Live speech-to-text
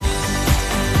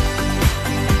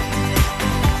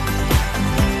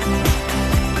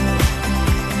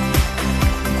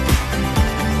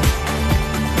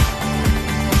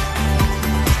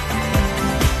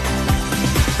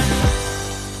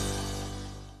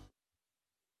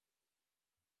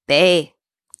Bê,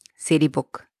 sê die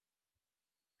bok.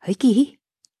 Huikie,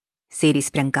 sê die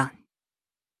sprinkaan.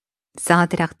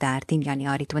 Saterdag 13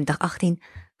 Januarie 2018,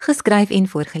 geskryf en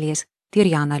voorgelees deur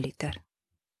Jana Luther.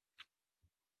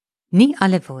 Nie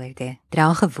alle woorde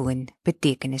dra gewoon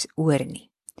betekenis oor nie.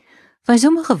 Van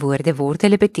sommige woorde word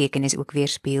hulle betekenis ook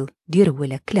weerspieël deur hoe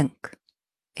hulle klink.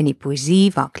 In die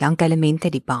poësie waar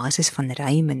klankelemente die basis van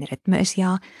rym en ritme is,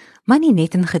 ja, maar nie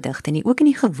net in gedigte nie, ook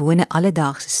in die gewone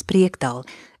alledaagse spreektaal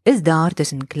is daar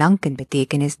tussen klank en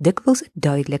betekenis dikwels 'n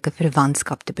duidelike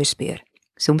verwantskap te bespeur.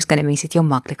 Soms kan 'n mens dit jou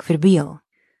maklik verbeel.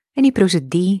 In die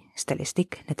prosodie,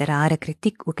 stilistiek, literêre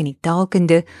kritiek, ook in die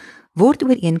taalkunde, word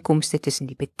ooreenkomste tussen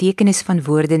die betekenis van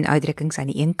woorde en uitdrukkings aan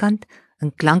die een kant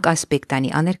en klankaspekte aan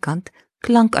die ander kant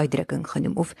klankuitdrukking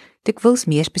genoem of dikwels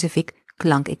meer spesifiek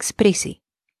klankekspressie.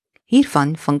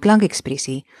 Hiervan, van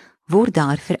klankekspressie, word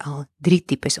daar veral 3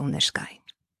 tipes onderskei.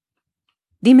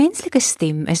 Die menslike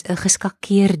stem is 'n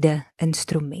geskakeerde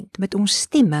instrument. Met ons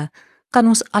stemme kan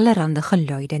ons allerhande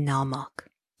geluide namaak.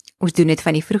 Ons doen dit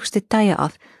van die vroegste tye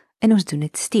af en ons doen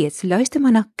dit steeds. Luister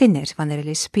maar na kinders wanneer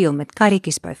hulle speel met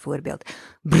karretjies byvoorbeeld.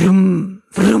 Vroom,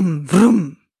 vroom,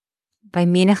 vroom. By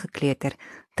menige kleuter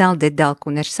tel dit dalk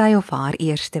onder sy of haar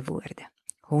eerste woorde.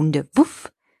 Honde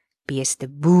woef, beeste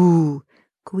boe,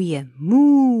 koeie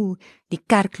moe, die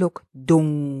kerkklok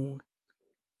dong.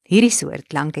 Hierdie soort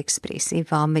klankekspressie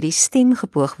waarmee die stem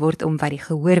gepoog word om wat die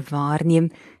gehoor waarneem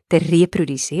te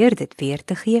reproduseer, dit weer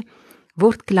te gee,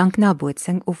 word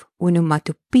klanknabootsing of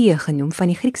onomatopee genoem van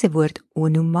die Griekse woord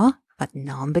onoma, wat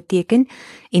naam beteken,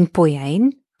 en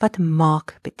poiein, wat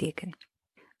maak beteken.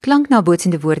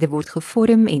 Klanknabootsende woorde word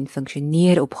gevorm en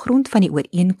funksioneer op grond van die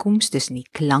ooreenkoms tussen die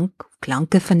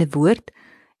klanke van 'n woord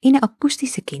en 'n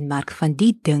akoestiese kenmerk van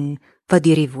die ding wat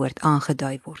deur die woord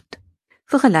aangedui word.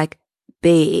 Vergelyk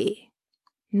be,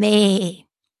 me,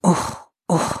 och,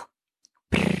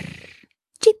 prr,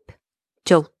 chip,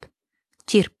 chulp,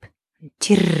 chirp,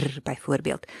 chirr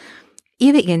byvoorbeeld.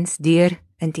 Eweens deur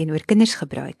en teenoor kinders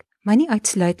gebruik, maar nie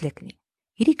uitsluitlik nie.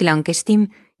 Hierdie klanke stem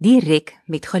direk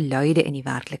met geluide in die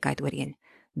werklikheid ooreen.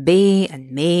 Be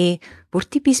en me word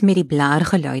tipies met die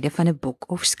blaargeluide van 'n bok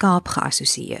of skaap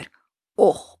geassosieer.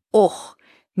 Och,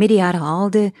 met die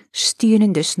herhaalde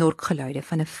steunende snorkgeluide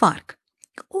van 'n vark.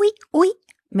 Oei,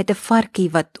 met 'n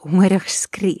varkie wat hongerig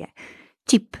skree.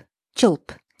 Chip,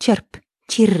 chulp, chirp,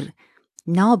 chirr.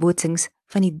 Nabootsings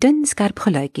van die dun skerp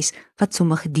geluidjies wat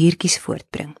sommige diertjies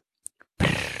voortbring.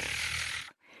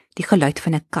 Prrr, die geluid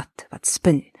van 'n kat wat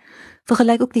spin.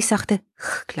 Vergelyk ook die sagte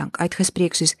klank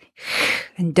uitgespreek soos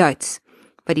in Duits,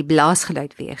 wat die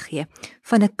blaasgeluid weergee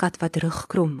van 'n kat wat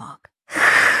rugkrom maak.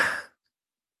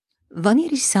 Wanneer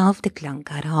dieselfde klank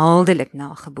herhaaldelik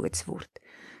nageboots word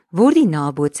die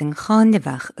nabootsing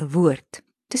gaandeweg 'n woord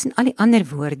tussen al die ander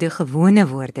woorde, gewone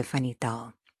woorde van die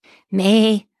taal.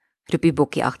 Nee, roep die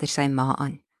bokkie agter sy ma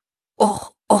aan.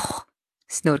 Och,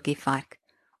 snork die vark.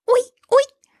 Oei,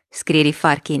 skree die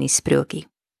varkie in die sprokie.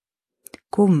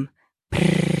 Kom,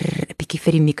 prrr, 'n bietjie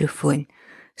vir die mikrofoon,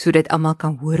 sodat almal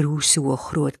kan hoor hoe so 'n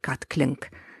groot kat klink,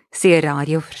 sê 'n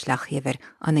radioverslaggewer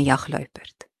aan 'n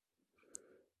jagluiperd.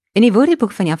 In die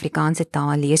woordeboek van die Afrikaanse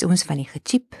taal lees ons van die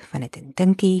gechip van 'n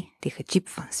tintinkie, die gechip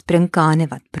van sprinkane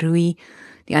wat broei,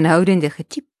 die aanhoudende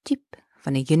gechip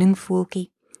van 'n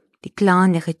heuningvoeltjie, die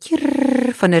klaande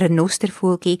gechirr van 'n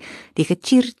renostervoeltjie, die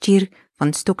gechirr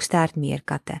van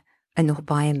stokstertmeerkatte en nog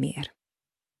baie meer.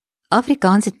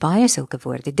 Afrikaans het baie sulke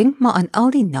woorde. Dink maar aan al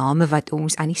die name wat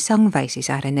ons aan die sangwysies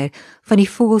herinner van die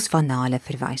voëls waarna hulle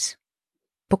verwys.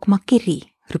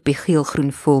 Bokmakierie, roep die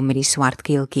geelgroen voël met die swart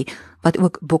keeltjie, wat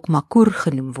ook bokmakoer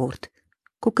genoem word.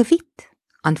 Kokkewiet,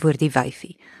 antwoord die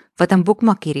wyfie, wat aan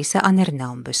bokmakierie se ander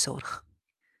naam besorg.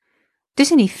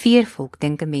 Tussen die veervolk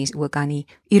dink 'n mens ook aan die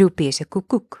Europese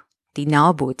koekoek, die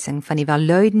nabootsing van die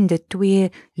welluidende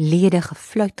tweeledige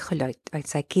fluitgeluid uit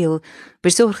sy keel,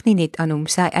 besorg nie net aan hom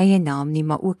sy eie naam nie,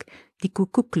 maar ook die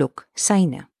koekoekklok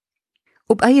syne.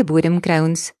 Op eie bodem kry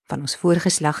ons van ons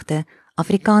voorgeslagte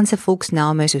Afrikaanse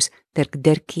volksname soos Dirk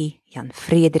Dirkie, Jan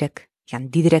Frederik, Jan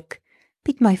Diederik,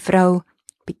 Piet my vrou,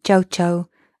 Piet Chou Chou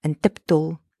en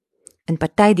Tiptol. In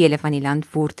party dele van die land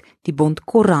word die bont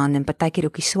Koran en partykeer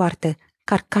ook die swarte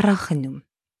karkarra genoem.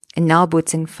 'n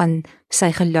nabootsing van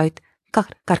sy geluid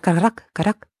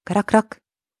karak.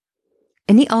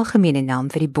 In die algemene naam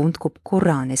vir die bontkop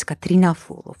Koran is Katrina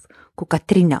voel of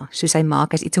Kokatrina, soos hy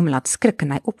maak as iets om laat skrik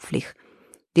en hy opvlieg,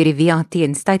 deur die WAT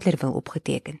in Stytlerville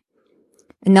opgeteken.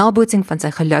 'n nabootsing van sy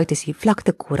geluid is die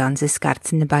vlakte Koran se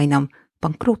skertsende bynaam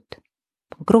bankrot.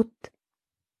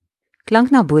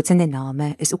 Klanknabootsende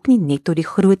name is ook nie net tot die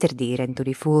groter diere en tot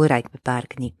die voëlryk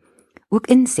beperk nie. Ook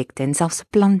insekte en selfs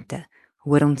plante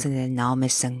hoor ons hulle name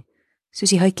sing, soos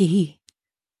die Huikihi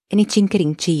en die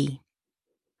Chinkering-Chi.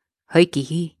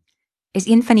 Huikihi is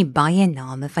een van die baie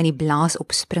name van die blaas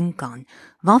op springkaan,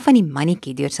 waarvan die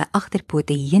mannetjie deur sy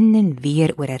agterpote heen en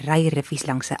weer oor 'n ry riffies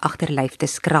langs sy agterlyf te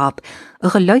skraap, 'n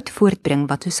geluid voortbring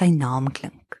wat soos sy naam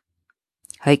klink.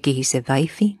 Huikihi se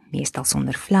wyfie, meestal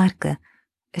sonder vlerke,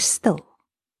 is stil.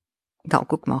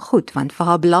 Dalk ook maar goed, want vir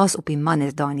haar blaas op die man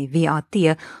is daar in die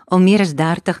WAT al meer as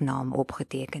 30 name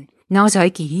opgeteken. Nou is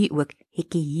Huikihi ook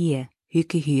Hekkihe,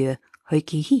 Hukihe,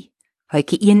 Huikihi.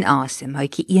 Huikie 1 asem,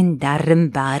 Huikie 1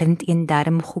 darm, Barend 1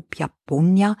 darm, Goepja,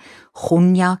 Bonja,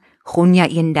 Gonja, Gonja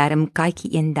 1 darm,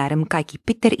 Kykie 1 darm, Kykie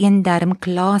Pieter 1 darm,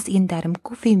 Klaas 1 darm,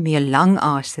 Koffiemeel lang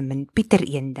asem en Pieter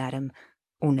 1 darm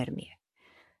ondermee.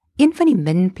 Een van die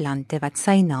min plante wat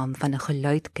sy naam van 'n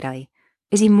geluid kry,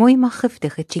 is die mooi maar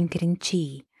giftige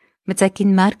Chinkering-Chi met sy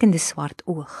kenmerkende swart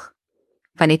oog.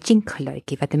 Van die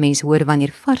chinkgeluidjie wat 'n mens hoor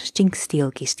wanneer vars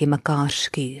chinksteeltjies te mekaar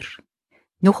skuur.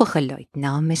 Nog 'n geluid,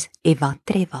 naam is Eva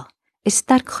Treva, 'n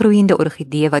sterk groeiende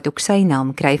orgidee wat ook sy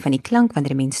naam kry van die klank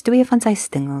wanneer 'n mens 2 van sy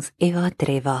stingels Eva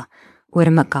Treva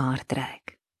oor mekaar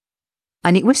trek.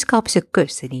 Aan die Oos-Kaapse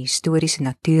kus in die historiese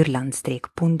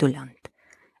natuurlandstreek Pondoland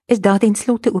is daar ten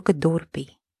slotte ook 'n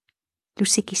dorpie,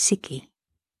 Lusikisiki.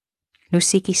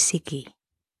 Lusikisiki,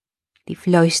 die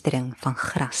fluistering van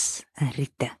gras en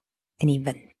riete in die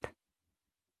wind.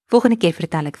 Volgende keer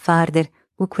vertel ek verder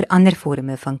ook vir ander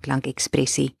vorme van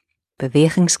klankekspressie,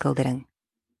 bewegingsskildering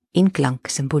en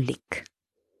klanksymboliek.